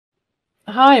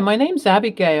Hi, my name's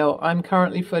Abigail. I'm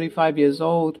currently 35 years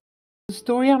old. The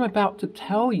story I'm about to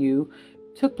tell you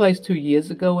took place 2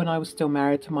 years ago when I was still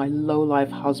married to my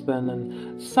low-life husband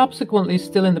and subsequently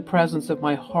still in the presence of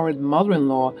my horrid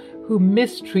mother-in-law who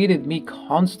mistreated me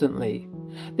constantly.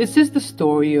 This is the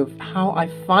story of how I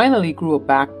finally grew a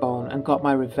backbone and got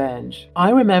my revenge.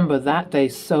 I remember that day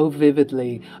so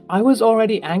vividly. I was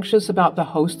already anxious about the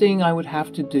hosting I would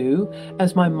have to do,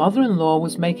 as my mother-in-law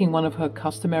was making one of her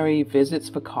customary visits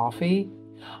for coffee.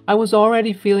 I was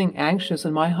already feeling anxious,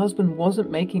 and my husband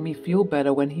wasn't making me feel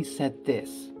better when he said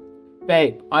this.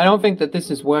 "Babe, I don't think that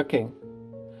this is working."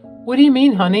 "What do you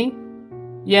mean, honey?"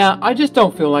 "Yeah, I just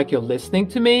don't feel like you're listening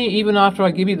to me, even after I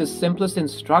give you the simplest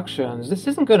instructions. This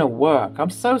isn't gonna work.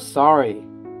 I'm so sorry."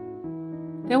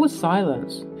 There was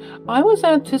silence. I was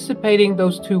anticipating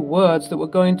those two words that were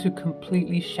going to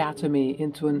completely shatter me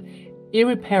into an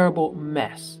irreparable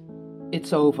mess.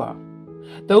 "It's over."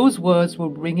 Those words were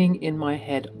ringing in my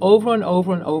head over and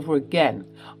over and over again.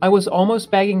 I was almost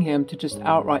begging him to just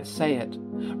outright say it.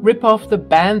 Rip off the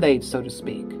band-aid, so to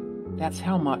speak. That's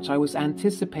how much I was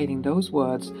anticipating those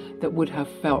words that would have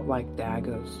felt like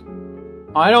daggers.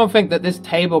 "I don't think that this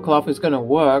tablecloth is going to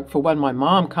work for when my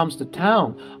mom comes to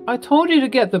town. I told you to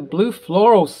get the blue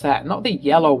floral set, not the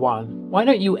yellow one. Why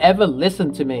don't you ever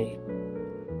listen to me?"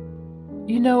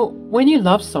 You know, when you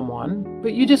love someone,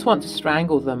 but you just want to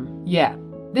strangle them, yeah,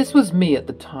 this was me at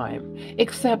the time,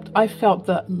 except I felt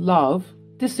the love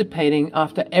dissipating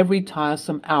after every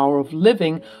tiresome hour of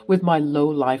living with my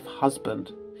low-life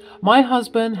husband. My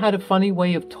husband had a funny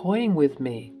way of toying with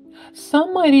me.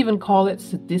 Some might even call it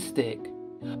sadistic,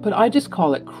 but I just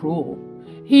call it cruel.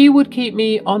 He would keep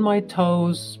me on my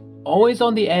toes, always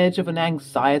on the edge of an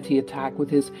anxiety attack with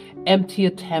his empty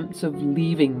attempts of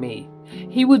leaving me.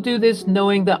 He would do this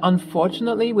knowing that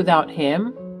unfortunately without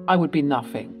him, I would be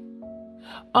nothing.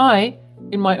 I,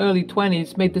 in my early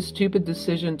 20s, made the stupid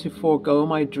decision to forego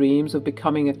my dreams of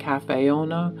becoming a cafe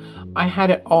owner. I had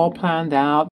it all planned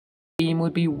out. The theme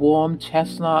would be warm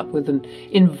chestnut with an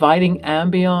inviting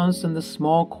ambiance, and the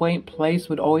small, quaint place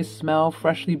would always smell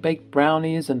freshly baked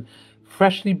brownies and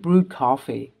freshly brewed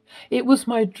coffee. It was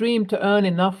my dream to earn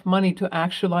enough money to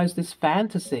actualize this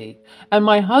fantasy, and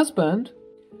my husband,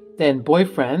 then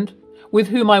boyfriend, with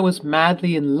whom I was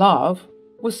madly in love,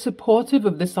 was supportive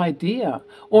of this idea,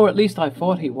 or at least I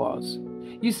thought he was.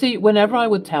 You see, whenever I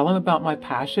would tell him about my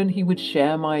passion, he would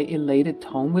share my elated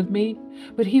tone with me,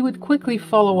 but he would quickly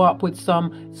follow up with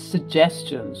some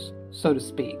suggestions, so to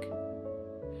speak.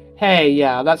 "Hey,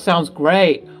 yeah, that sounds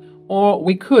great. Or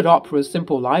we could opt for a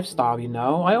simple lifestyle, you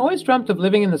know. I always dreamt of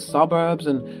living in the suburbs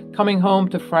and coming home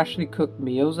to freshly cooked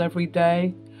meals every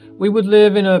day. We would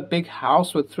live in a big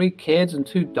house with 3 kids and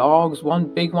 2 dogs, one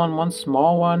big one, one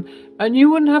small one, and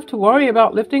you wouldn't have to worry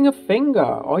about lifting a finger.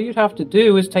 All you'd have to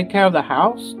do is take care of the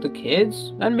house, the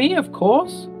kids, and me, of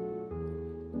course."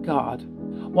 God,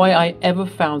 why I ever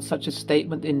found such a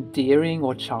statement endearing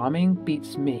or charming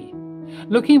beats me.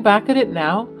 Looking back at it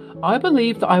now, I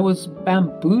believe that I was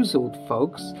bamboozled,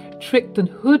 folks, tricked and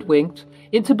hoodwinked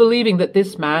into believing that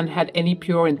this man had any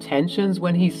pure intentions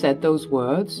when he said those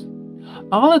words.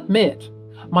 I'll admit,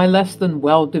 my less than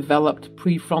well-developed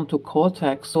prefrontal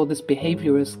cortex saw this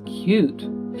behavior as cute.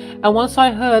 And once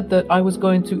I heard that I was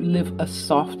going to live a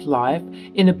soft life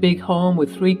in a big home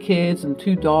with 3 kids and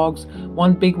 2 dogs,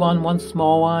 one big one, one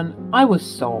small one, I was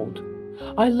sold.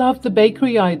 I loved the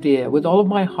bakery idea with all of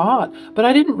my heart, but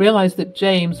I didn't realize that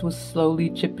James was slowly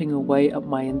chipping away at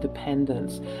my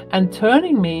independence and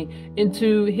turning me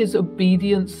into his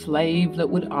obedient slave that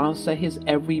would answer his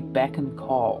every beck and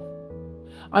call.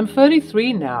 I'm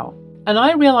 33 now, and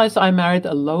I realize I married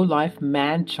a low-life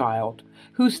man-child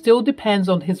who still depends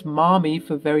on his mommy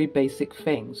for very basic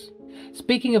things.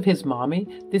 Speaking of his mommy,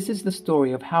 this is the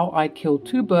story of how I killed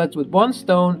 2 birds with one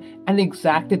stone and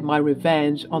exacted my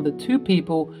revenge on the 2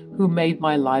 people who made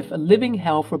my life a living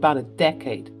hell for about a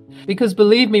decade. Because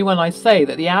believe me when I say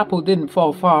that the apple didn't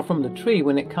fall far from the tree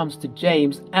when it comes to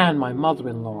James and my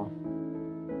mother-in-law.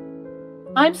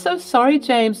 "I'm so sorry,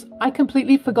 James. I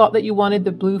completely forgot that you wanted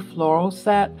the blue floral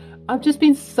set. I've just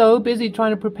been so busy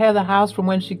trying to prepare the house from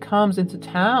when she comes into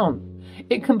town.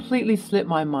 It completely slipped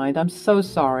my mind. I'm so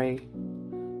sorry."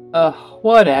 Ugh,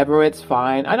 whatever, it's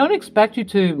fine. I don't expect you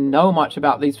to know much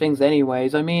about these things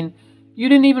anyways. I mean, you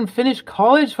didn't even finish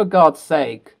college, for God's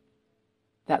sake.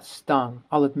 That stung,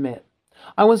 I'll admit.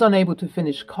 I was unable to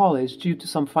finish college due to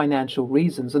some financial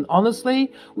reasons, and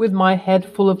honestly, with my head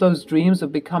full of those dreams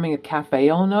of becoming a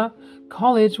cafe owner,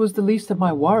 college was the least of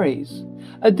my worries.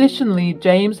 Additionally,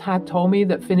 James had told me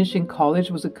that finishing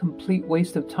college was a complete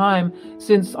waste of time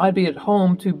since I'd be at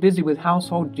home too busy with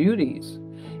household duties.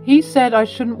 He said I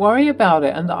shouldn't worry about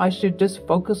it and that I should just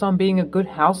focus on being a good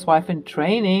housewife in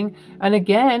training, and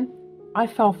again, I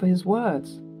fell for his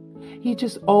words. He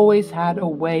just always had a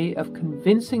way of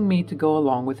convincing me to go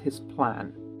along with his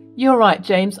plan. "You're right,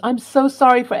 James. I'm so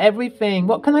sorry for everything.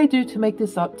 What can I do to make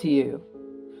this up to you?"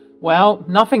 "Well,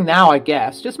 nothing now, I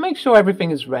guess. Just make sure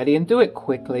everything is ready and do it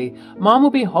quickly. Mom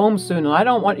will be home soon and I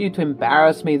don't want you to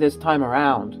embarrass me this time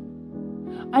around."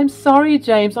 "I'm sorry,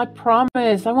 James. I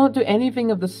promise. I won't do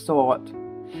anything of the sort.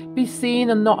 Be seen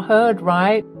and not heard,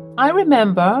 right? I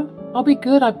remember. I'll be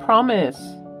good, I promise."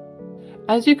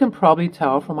 As you can probably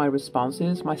tell from my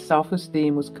responses, my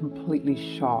self-esteem was completely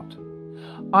shot.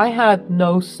 I had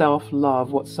no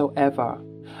self-love whatsoever,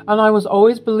 and I was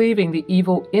always believing the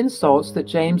evil insults that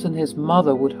James and his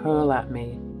mother would hurl at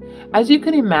me. As you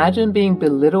can imagine, being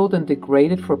belittled and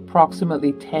degraded for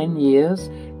approximately 10 years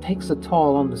takes a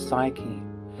toll on the psyche.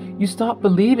 You start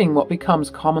believing what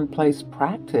becomes commonplace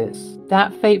practice.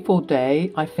 That fateful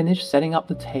day, I finished setting up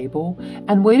the table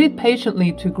and waited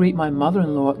patiently to greet my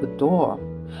mother-in-law at the door.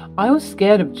 I was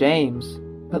scared of James,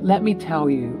 but let me tell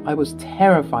you, I was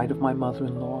terrified of my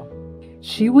mother-in-law.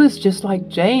 She was just like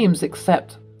James,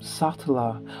 except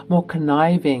subtler, more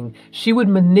conniving. She would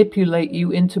manipulate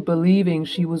you into believing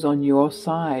she was on your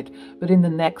side, but in the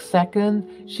next second,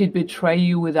 she'd betray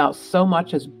you without so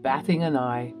much as batting an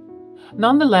eye.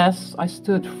 Nonetheless, I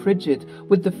stood frigid,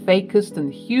 with the fakest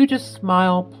and hugest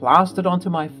smile plastered onto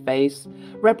my face,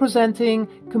 representing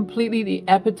completely the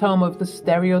epitome of the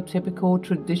stereotypical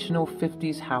traditional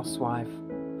 50s housewife.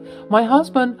 My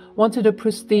husband wanted a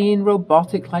pristine,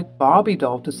 robotic-like Barbie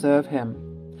doll to serve him.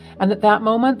 And at that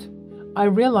moment, I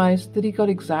realized that he got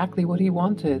exactly what he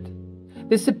wanted.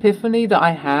 This epiphany that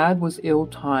I had was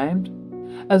ill-timed,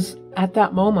 as at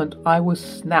that moment I was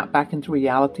snapped back into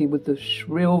reality with the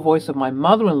shrill voice of my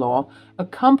mother-in-law,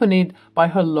 accompanied by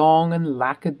her long and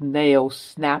lacquered nails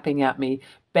snapping at me,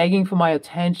 begging for my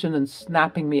attention and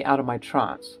snapping me out of my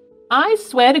trance. "I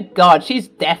swear to God, she's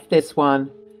deaf, this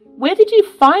one. Where did you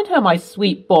find her, my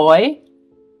sweet boy?"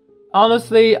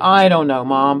 "Honestly, I don't know,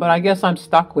 Mom, but I guess I'm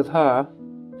stuck with her."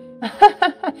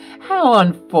 "How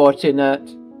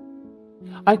unfortunate."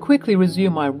 I quickly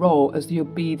resumed my role as the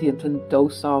obedient and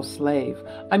docile slave.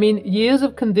 I mean, years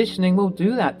of conditioning will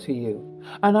do that to you.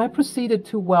 And I proceeded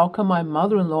to welcome my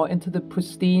mother-in-law into the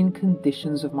pristine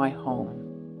conditions of my home.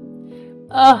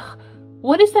 "Ugh,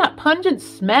 what is that pungent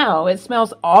smell? It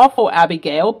smells awful,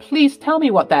 Abigail. Please tell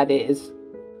me what that is."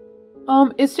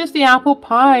 It's just the apple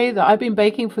pie that I've been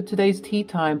baking for today's tea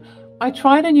time. I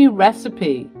tried a new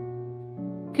recipe."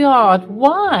 "God,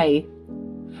 why?"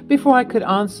 Before I could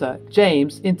answer,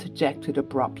 James interjected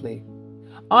abruptly.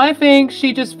 "I think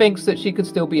she just thinks that she could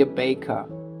still be a baker."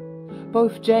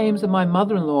 Both James and my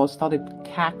mother-in-law started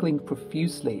cackling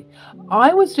profusely.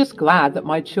 I was just glad that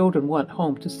my children weren't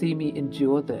home to see me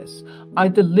endure this. I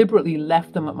deliberately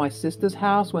left them at my sister's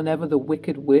house whenever the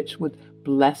wicked witch would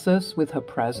bless us with her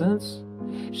presence.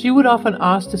 She would often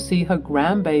ask to see her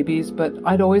grandbabies, but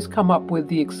I'd always come up with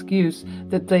the excuse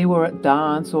that they were at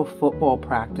dance or football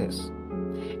practice.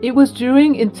 It was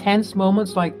during intense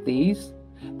moments like these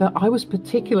that I was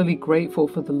particularly grateful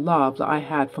for the love that I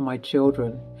had for my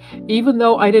children. Even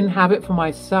though I didn't have it for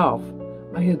myself,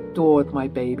 I adored my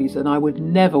babies, and I would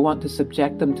never want to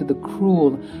subject them to the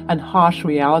cruel and harsh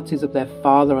realities of their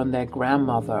father and their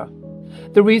grandmother.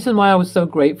 The reason why I was so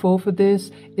grateful for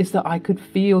this is that I could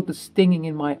feel the stinging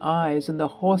in my eyes and the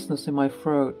hoarseness in my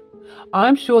throat.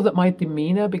 I'm sure that my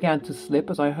demeanor began to slip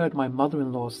as I heard my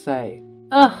mother-in-law say,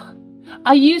 "Ugh,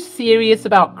 are you serious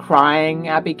about crying,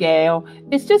 Abigail?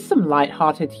 It's just some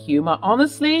light-hearted humor.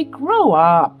 Honestly, grow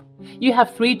up. You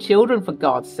have 3 children, for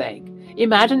God's sake.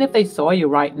 Imagine if they saw you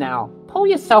right now. Pull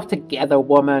yourself together,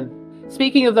 woman.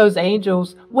 Speaking of those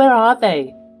angels, where are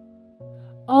they?"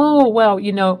 "Oh, well,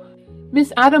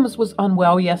 Miss Adams was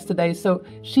unwell yesterday, so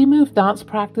she moved dance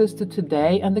practice to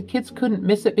today, and the kids couldn't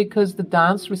miss it because the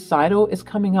dance recital is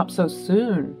coming up so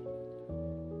soon."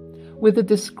 With a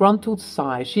disgruntled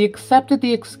sigh, she accepted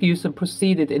the excuse and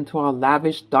proceeded into our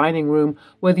lavish dining room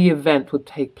where the event would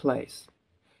take place.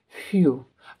 Phew,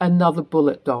 another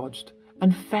bullet dodged,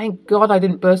 and thank God I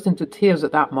didn't burst into tears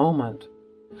at that moment.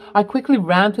 I quickly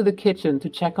ran to the kitchen to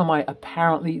check on my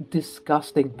apparently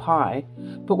disgusting pie,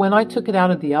 but when I took it out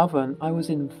of the oven, I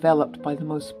was enveloped by the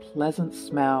most pleasant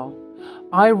smell.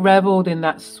 I reveled in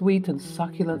that sweet and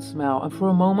succulent smell, and for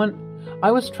a moment,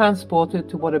 I was transported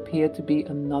to what appeared to be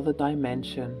another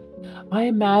dimension. I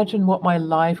imagined what my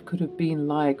life could have been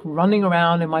like, running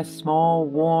around in my small,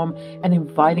 warm, and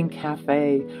inviting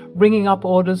cafe, ringing up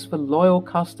orders for loyal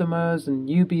customers and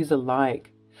newbies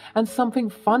alike. and something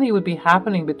funny would be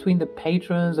happening between the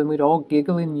patrons, and we'd all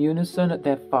giggle in unison at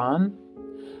their fun.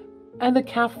 And the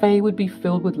cafe would be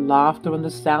filled with laughter and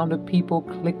the sound of people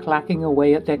click-clacking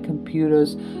away at their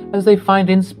computers as they find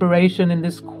inspiration in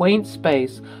this quaint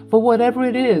space for whatever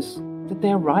it is that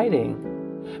they're writing.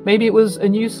 Maybe it was a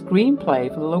new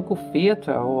screenplay for the local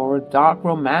theater, or a dark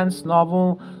romance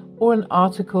novel, or an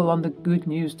article on the good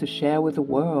news to share with the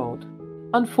world.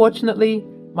 Unfortunately,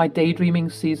 my daydreaming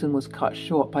season was cut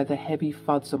short by the heavy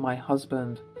thuds of my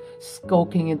husband,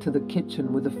 skulking into the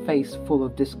kitchen with a face full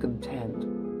of discontent.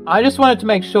 I just wanted to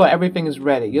make sure everything is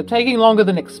ready. You're taking longer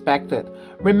than expected.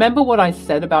 Remember what I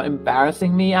said about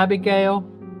embarrassing me, Abigail?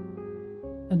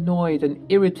 Annoyed and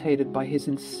irritated by his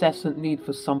incessant need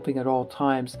for something at all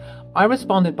times, I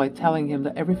responded by telling him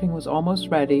that everything was almost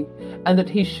ready and that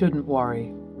he shouldn't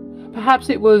worry. Perhaps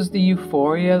it was the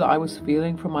euphoria that I was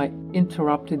feeling from my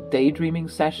interrupted daydreaming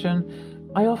session.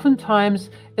 I oftentimes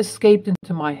escaped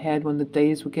into my head when the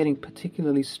days were getting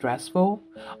particularly stressful.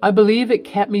 I believe it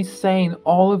kept me sane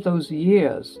all of those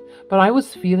years, but I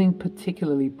was feeling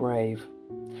particularly brave.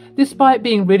 Despite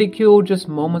being ridiculed just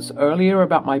moments earlier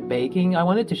about my baking, I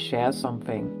wanted to share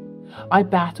something. I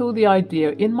battled the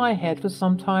idea in my head for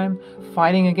some time,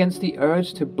 fighting against the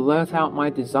urge to blurt out my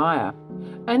desire.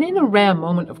 And in a rare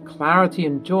moment of clarity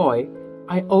and joy,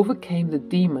 I overcame the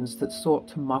demons that sought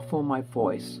to muffle my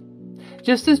voice.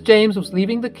 Just as James was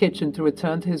leaving the kitchen to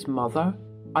return to his mother,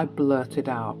 I blurted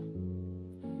out,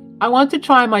 "I want to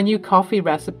try my new coffee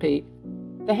recipe."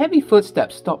 The heavy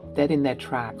footsteps stopped dead in their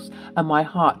tracks, and my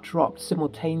heart dropped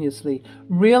simultaneously,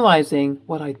 realizing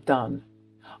what I'd done.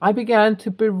 I began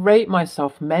to berate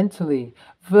myself mentally,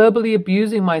 verbally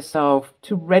abusing myself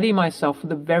to ready myself for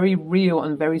the very real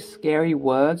and very scary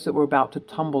words that were about to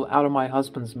tumble out of my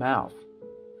husband's mouth.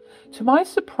 To my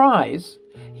surprise,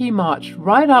 he marched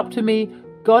right up to me,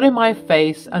 got in my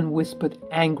face, and whispered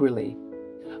angrily,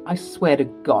 "I swear to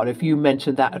God, if you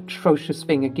mention that atrocious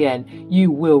thing again, you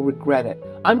will regret it.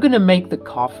 I'm going to make the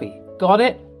coffee. Got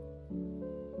it?"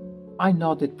 I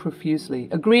nodded profusely,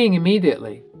 agreeing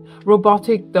immediately.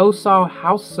 Robotic, docile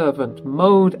house servant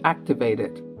mode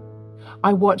activated.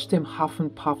 I watched him huff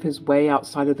and puff his way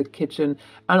outside of the kitchen,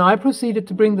 and I proceeded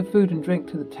to bring the food and drink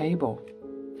to the table.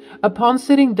 Upon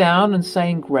sitting down and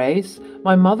saying grace,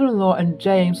 my mother-in-law and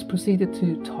James proceeded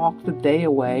to talk the day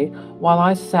away while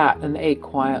I sat and ate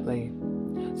quietly.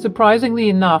 Surprisingly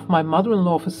enough, my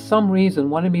mother-in-law for some reason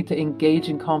wanted me to engage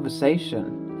in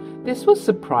conversation. This was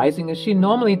surprising, as she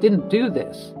normally didn't do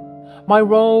this. My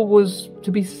role was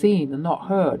to be seen and not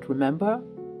heard, remember?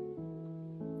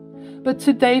 But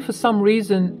today, for some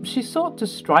reason, she sought to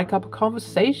strike up a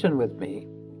conversation with me.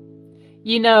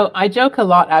 "You know, I joke a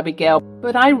lot, Abigail,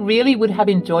 but I really would have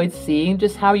enjoyed seeing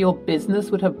just how your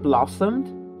business would have blossomed."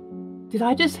 Did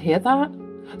I just hear that?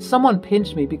 Someone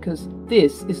pinched me, because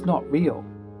this is not real.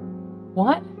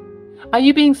 What? Are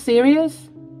you being serious?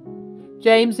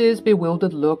 James's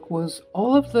bewildered look was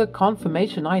all of the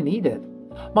confirmation I needed.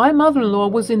 My mother-in-law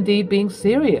was indeed being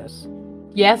serious.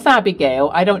 "Yes,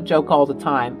 Abigail, I don't joke all the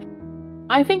time.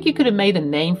 I think you could have made a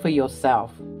name for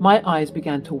yourself." My eyes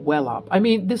began to well up. I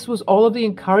mean, this was all of the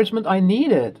encouragement I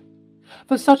needed.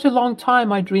 For such a long time,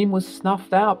 my dream was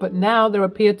snuffed out, but now there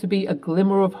appeared to be a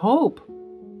glimmer of hope.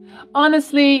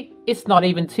 "Honestly, it's not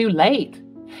even too late.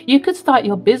 You could start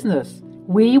your business.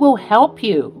 We will help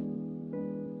you."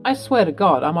 I swear to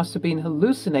God, I must have been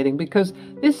hallucinating, because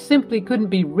this simply couldn't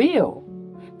be real.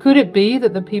 Could it be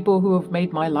that the people who have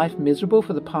made my life miserable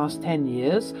for the past 10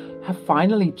 years have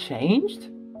finally changed?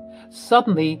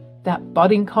 Suddenly, that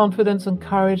budding confidence and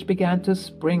courage began to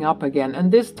spring up again,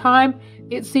 and this time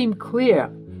it seemed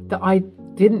clear that I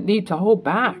didn't need to hold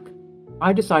back.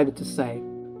 I decided to say,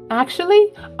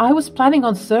 "Actually, I was planning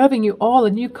on serving you all a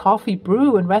new coffee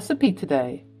brew and recipe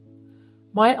today."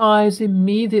 My eyes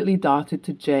immediately darted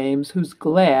to James, whose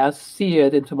glare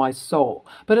seared into my soul,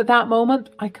 but at that moment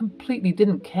I completely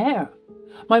didn't care.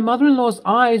 My mother-in-law's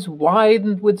eyes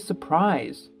widened with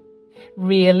surprise.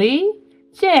 "Really?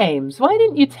 James, why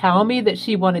didn't you tell me that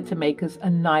she wanted to make us a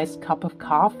nice cup of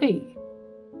coffee?"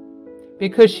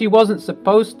 "Because she wasn't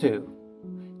supposed to."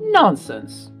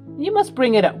 "Nonsense. You must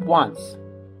bring it at once."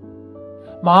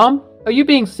 "Mom, are you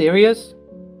being serious?"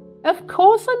 "Of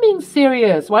course I'm being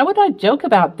serious. Why would I joke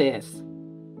about this?"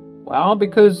 "Well,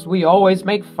 because we always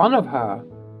make fun of her."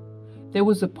 There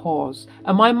was a pause,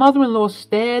 and my mother-in-law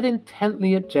stared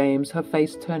intently at James, her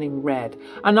face turning red,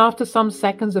 and after some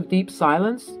seconds of deep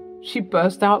silence, she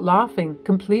burst out laughing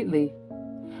completely.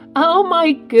 "Oh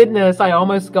my goodness, I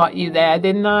almost got you there,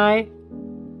 didn't I?"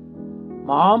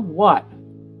 "Mom, what?"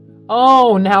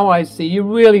 "Oh, now I see. You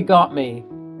really got me."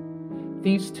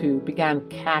 These two began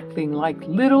cackling like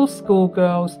little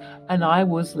schoolgirls, and I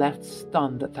was left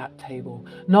stunned at that table,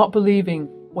 not believing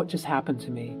what just happened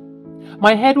to me.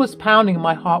 My head was pounding and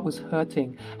my heart was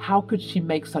hurting. How could she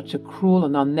make such a cruel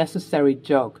and unnecessary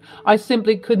joke? I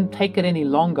simply couldn't take it any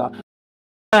longer.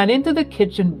 I ran into the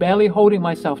kitchen, barely holding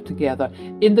myself together.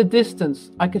 In the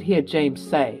distance, I could hear James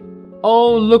say,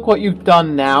 "Oh, look what you've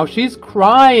done now. She's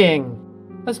crying."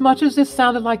 As much as this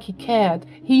sounded like he cared,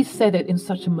 he said it in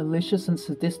such a malicious and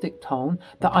sadistic tone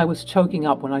that I was choking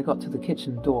up when I got to the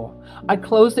kitchen door. I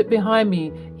closed it behind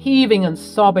me, heaving and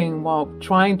sobbing while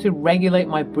trying to regulate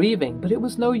my breathing, but it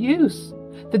was no use.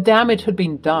 The damage had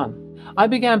been done. I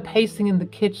began pacing in the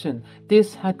kitchen.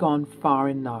 This had gone far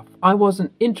enough. I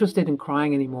wasn't interested in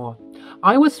crying anymore.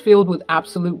 I was filled with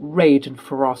absolute rage and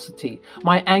ferocity.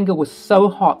 My anger was so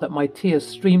hot that my tears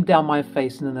streamed down my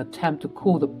face in an attempt to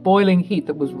cool the boiling heat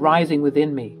that was rising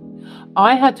within me.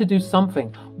 I had to do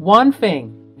something, one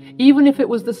thing. Even if it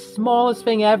was the smallest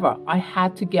thing ever, I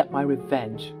had to get my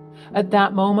revenge. At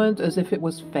that moment, as if it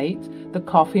was fate, the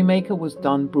coffee maker was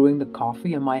done brewing the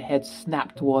coffee and my head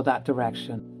snapped toward that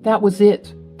direction. That was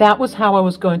it. That was how I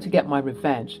was going to get my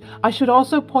revenge. I should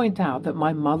also point out that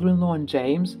my mother-in-law and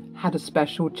James had a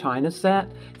special china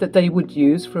set that they would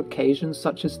use for occasions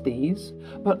such as these,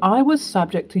 but I was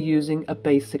subject to using a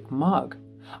basic mug.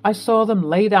 I saw them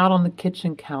laid out on the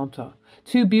kitchen counter.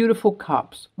 Two beautiful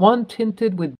cups, one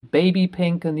tinted with baby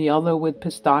pink and the other with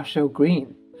pistachio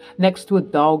green, next to a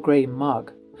dull gray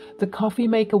mug. The coffee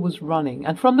maker was running,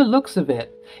 and from the looks of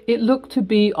it, it looked to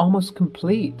be almost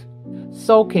complete.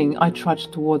 Sulking, I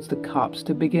trudged towards the cups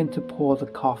to begin to pour the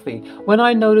coffee when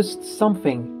I noticed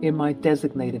something in my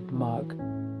designated mug.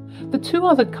 The two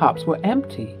other cups were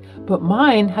empty, but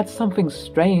mine had something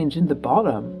strange in the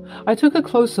bottom. I took a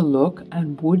closer look,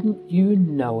 and wouldn't you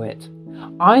know it,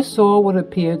 I saw what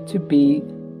appeared to be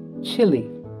chili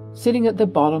sitting at the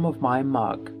bottom of my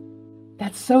mug.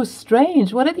 That's so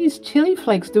strange. What are these chili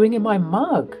flakes doing in my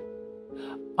mug?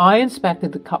 I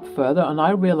inspected the cup further, and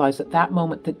I realized at that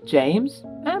moment that James,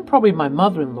 and probably my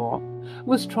mother-in-law,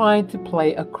 was trying to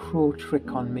play a cruel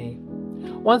trick on me.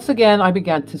 Once again, I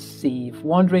began to seethe,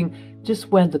 wondering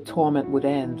just when the torment would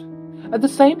end. At the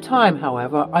same time,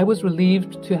 however, I was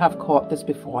relieved to have caught this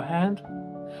beforehand.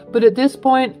 But at this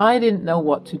point, I didn't know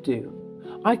what to do.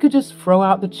 I could just throw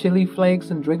out the chili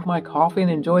flakes and drink my coffee and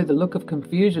enjoy the look of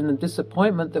confusion and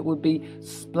disappointment that would be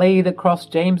splayed across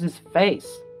James's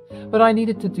face. But I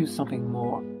needed to do something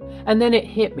more. And then it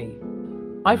hit me.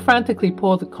 I frantically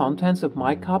poured the contents of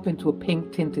my cup into a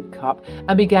pink-tinted cup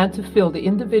and began to fill the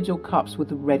individual cups with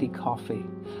the ready coffee.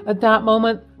 At that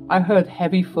moment, I heard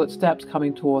heavy footsteps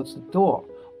coming towards the door,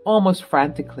 almost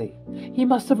frantically. He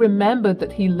must have remembered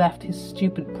that he left his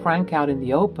stupid prank out in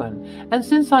the open, and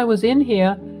since I was in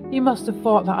here, he must have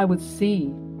thought that I would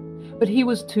see. But he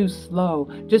was too slow.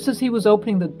 Just as he was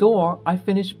opening the door, I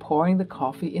finished pouring the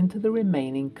coffee into the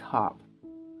remaining cup.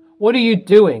 "What are you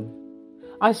doing?"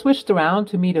 I switched around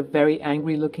to meet a very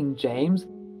angry-looking James,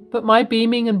 but my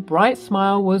beaming and bright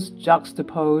smile was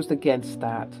juxtaposed against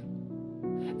that.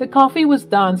 The coffee was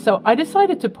done, so I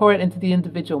decided to pour it into the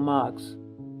individual mugs.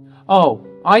 "Oh,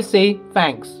 I see.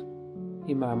 Thanks,"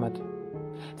 he murmured.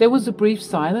 There was a brief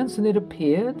silence, and it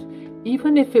appeared,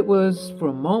 even if it was for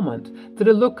a moment, that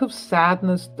a look of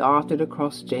sadness darted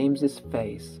across James's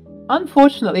face.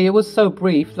 Unfortunately, it was so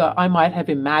brief that I might have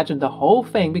imagined the whole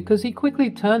thing, because he quickly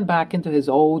turned back into his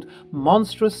old,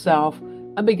 monstrous self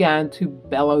and began to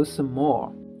bellow some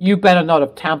more. "You better not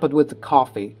have tampered with the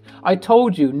coffee. I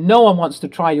told you, no one wants to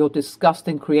try your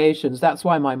disgusting creations. That's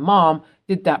why my mom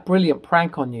did that brilliant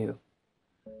prank on you."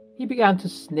 He began to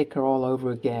snicker all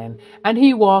over again, and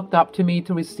he walked up to me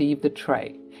to receive the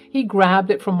tray. He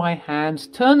grabbed it from my hands,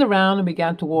 turned around, and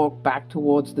began to walk back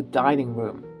towards the dining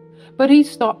room. But he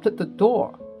stopped at the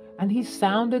door, and he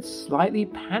sounded slightly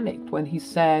panicked when he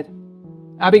said,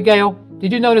 "Abigail,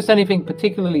 did you notice anything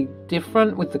particularly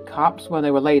different with the cups when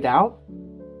they were laid out?"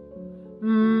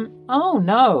 Oh,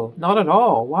 no, not at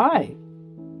all. Why?"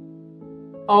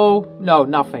 "Oh, no,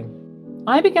 nothing."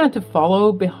 I began to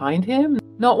follow behind him,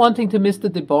 not wanting to miss the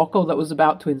debacle that was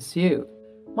about to ensue.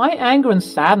 My anger and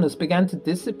sadness began to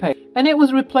dissipate, and it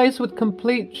was replaced with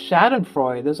complete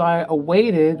schadenfreude as I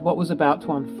awaited what was about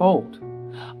to unfold.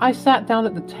 I sat down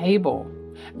at the table,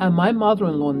 and my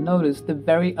mother-in-law noticed the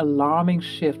very alarming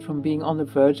shift from being on the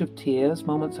verge of tears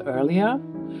moments earlier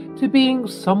to being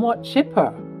somewhat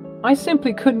chipper. I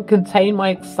simply couldn't contain my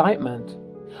excitement.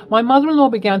 My mother-in-law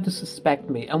began to suspect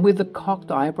me, and with a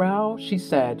cocked eyebrow, she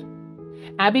said,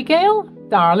 "Abigail,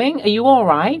 darling, are you all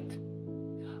right?"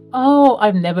 "Oh,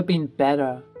 I've never been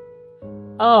better."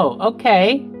 "Oh,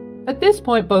 okay." At this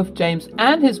point, both James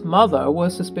and his mother were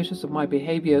suspicious of my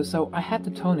behavior, so I had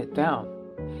to tone it down.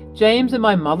 James and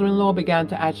my mother-in-law began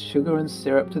to add sugar and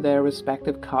syrup to their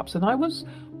respective cups, and I was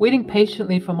waiting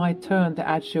patiently for my turn to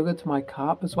add sugar to my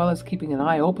cup, as well as keeping an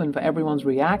eye open for everyone's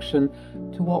reaction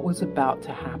to what was about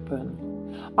to happen.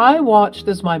 I watched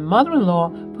as my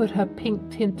mother-in-law put her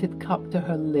pink-tinted cup to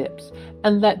her lips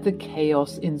and let the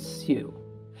chaos ensue.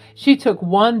 She took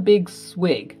one big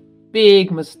swig,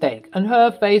 big mistake, and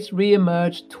her face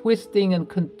re-emerged, twisting and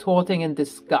contorting in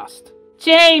disgust.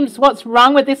 "James, what's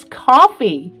wrong with this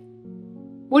coffee?"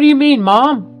 "What do you mean,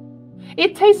 Mom?"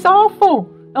 "It tastes awful.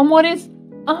 And what is...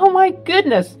 Oh my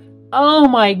goodness! Oh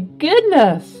my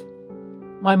goodness!"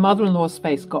 My mother-in-law's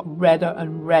face got redder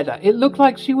and redder. It looked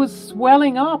like she was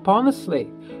swelling up, honestly.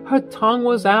 Her tongue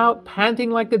was out, panting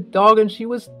like a dog, and she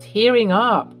was tearing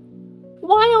up.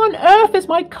 "Why on earth is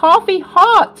my coffee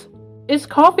hot?" "It's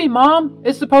coffee, Mom.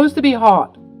 It's supposed to be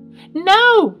hot."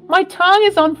 "No, my tongue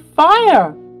is on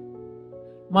fire."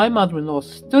 My mother-in-law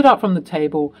stood up from the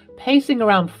table, pacing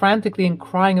around frantically and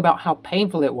crying about how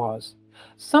painful it was.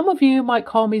 Some of you might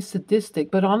call me sadistic,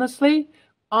 but honestly,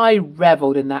 I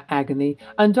reveled in that agony.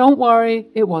 And don't worry,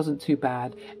 it wasn't too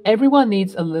bad. Everyone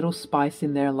needs a little spice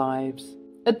in their lives.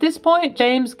 At this point,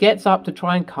 James gets up to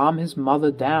try and calm his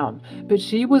mother down, but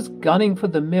she was gunning for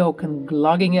the milk and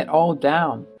glugging it all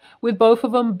down. With both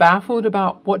of them baffled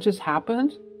about what just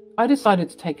happened, I decided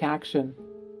to take action.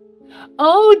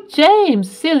 "Oh, James,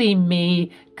 silly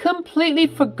me, completely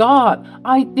forgot.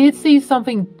 I did see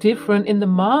something different in the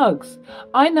mugs.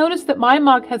 I noticed that my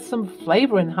mug has some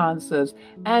flavor enhancers,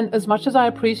 and as much as I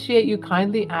appreciate you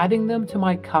kindly adding them to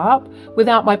my cup,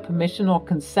 without my permission or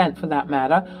consent for that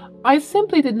matter, I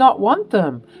simply did not want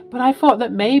them. But I thought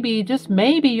that maybe, just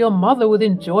maybe, your mother would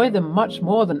enjoy them much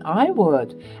more than I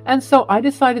would, and so I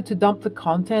decided to dump the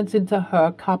contents into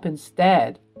her cup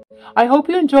instead. I hope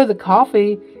you enjoy the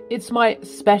coffee. It's my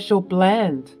special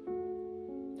blend."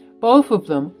 Both of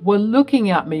them were looking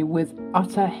at me with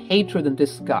utter hatred and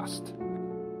disgust.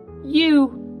 You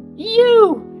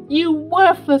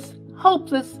worthless,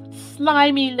 hopeless,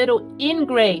 slimy little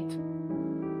ingrate."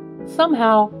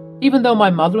 Somehow, even though my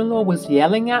mother-in-law was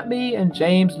yelling at me and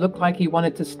James looked like he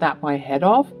wanted to snap my head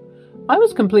off, I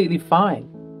was completely fine.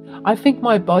 I think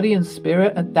my body and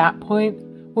spirit at that point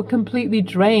were completely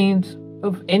drained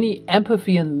of any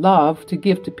empathy and love to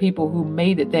give to people who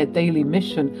made it their daily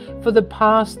mission for the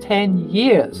past 10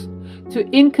 years to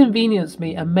inconvenience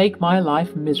me and make my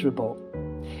life miserable.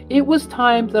 It was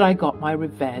time that I got my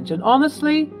revenge, and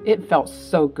honestly, it felt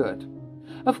so good.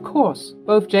 Of course,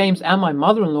 both James and my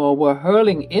mother-in-law were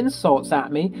hurling insults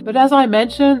at me, but as I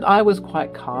mentioned, I was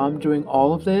quite calm during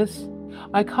all of this.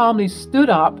 I calmly stood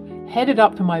up, headed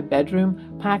up to my bedroom,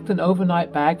 packed an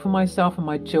overnight bag for myself and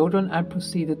my children, and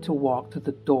proceeded to walk to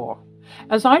the door.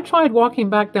 As I tried walking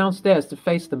back downstairs to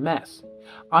face the mess,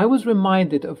 I was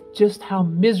reminded of just how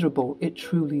miserable it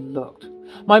truly looked.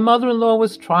 My mother-in-law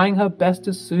was trying her best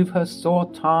to soothe her sore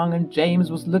tongue, and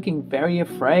James was looking very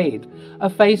afraid, a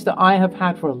face that I have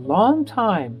had for a long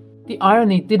time. The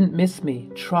irony didn't miss me,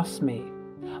 trust me.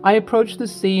 I approached the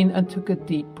scene and took a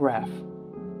deep breath.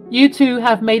 "You two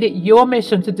have made it your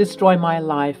mission to destroy my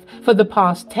life. For the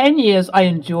past 10 years, I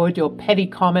enjoyed your petty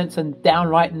comments and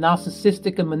downright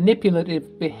narcissistic and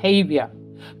manipulative behavior.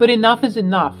 But enough is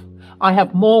enough. I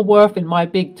have more worth in my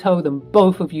big toe than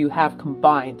both of you have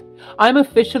combined. I'm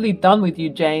officially done with you,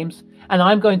 James, and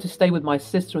I'm going to stay with my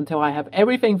sister until I have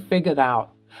everything figured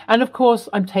out. And of course,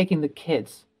 I'm taking the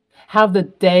kids. Have the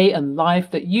day and life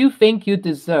that you think you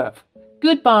deserve.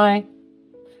 Goodbye."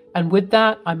 And with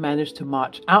that, I managed to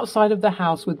march outside of the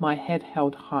house with my head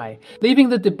held high, leaving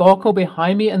the debacle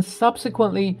behind me and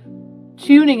subsequently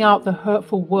tuning out the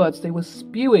hurtful words they were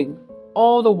spewing,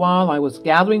 all the while I was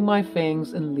gathering my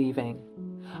things and leaving.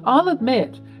 I'll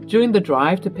admit, during the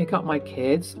drive to pick up my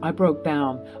kids, I broke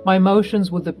down. My emotions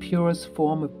were the purest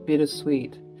form of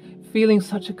bittersweet. Feeling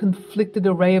such a conflicted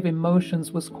array of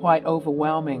emotions was quite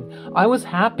overwhelming. I was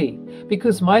happy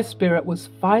because my spirit was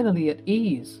finally at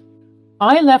ease.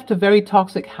 I left a very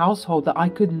toxic household that I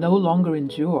could no longer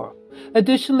endure.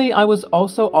 Additionally, I was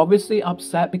also obviously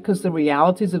upset because the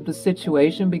realities of the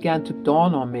situation began to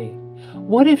dawn on me.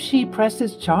 What if she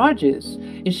presses charges?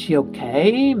 Is she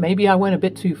okay? Maybe I went a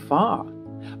bit too far.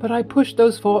 But I pushed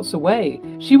those thoughts away.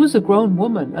 She was a grown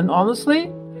woman, and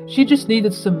honestly, she just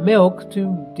needed some milk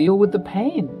to deal with the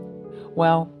pain.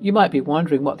 Well, you might be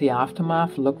wondering what the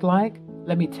aftermath looked like.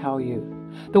 Let me tell you.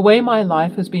 The way my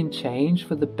life has been changed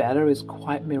for the better is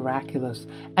quite miraculous,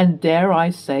 and dare I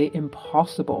say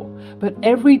impossible. But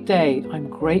every day I'm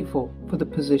grateful for the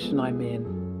position I'm in.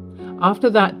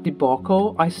 After that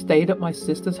debacle, I stayed at my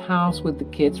sister's house with the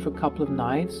kids for a couple of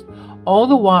nights, all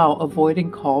the while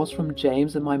avoiding calls from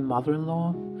James and my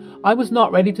mother-in-law. I was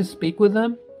not ready to speak with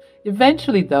them.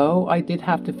 Eventually, though, I did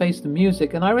have to face the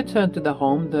music, and I returned to the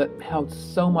home that held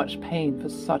so much pain for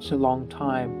such a long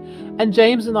time, and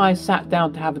James and I sat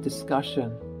down to have a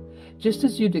discussion. Just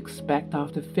as you'd expect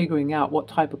after figuring out what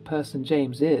type of person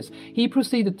James is, he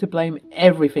proceeded to blame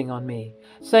everything on me,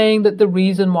 saying that the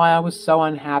reason why I was so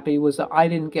unhappy was that I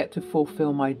didn't get to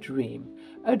fulfill my dream,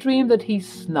 a dream that he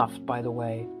snuffed, by the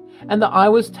way, and that I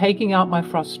was taking out my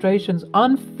frustrations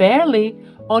unfairly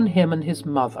on him and his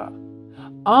mother.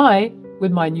 I,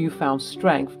 with my newfound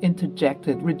strength,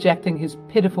 interjected, rejecting his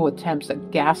pitiful attempts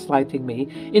at gaslighting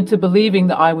me into believing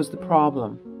that I was the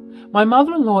problem. My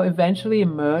mother-in-law eventually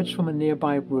emerged from a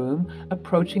nearby room,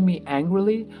 approaching me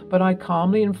angrily, but I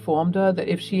calmly informed her that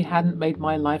if she hadn't made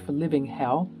my life a living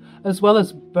hell, as well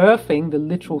as birthing the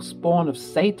literal spawn of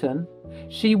Satan,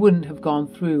 she wouldn't have gone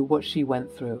through what she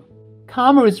went through.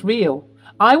 Karma is real.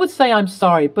 I would say I'm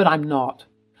sorry, but I'm not.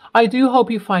 I do hope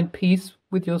you find peace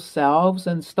with yourselves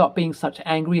and stop being such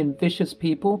angry and vicious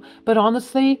people, but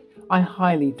honestly, I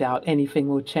highly doubt anything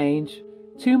will change.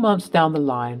 2 months down the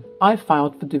line, I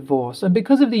filed for divorce, and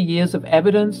because of the years of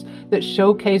evidence that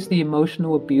showcased the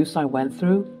emotional abuse I went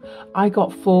through, I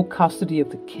got full custody of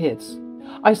the kids.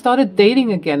 I started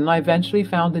dating again, and I eventually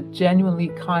found a genuinely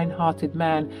kind-hearted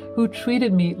man who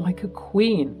treated me like a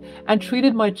queen and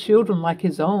treated my children like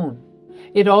his own.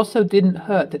 It also didn't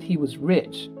hurt that he was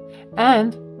rich,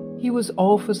 and he was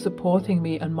all for supporting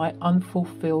me and my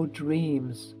unfulfilled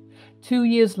dreams. 2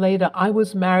 years later, I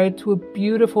was married to a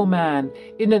beautiful man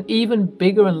in an even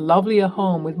bigger and lovelier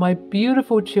home with my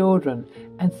beautiful children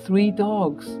and 3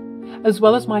 dogs, as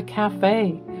well as my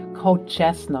cafe called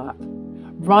Chestnut,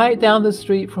 right down the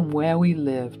street from where we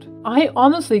lived. I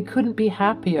honestly couldn't be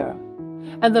happier.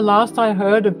 And the last I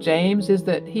heard of James is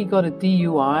that he got a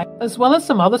DUI, as well as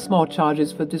some other small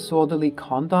charges for disorderly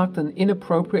conduct and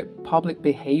inappropriate public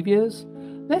behaviors.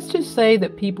 Let's just say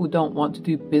that people don't want to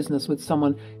do business with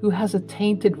someone who has a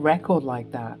tainted record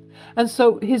like that. And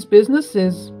so his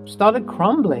businesses started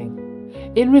crumbling.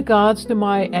 In regards to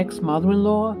my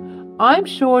ex-mother-in-law, I'm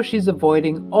sure she's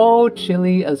avoiding all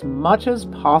chili as much as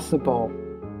possible.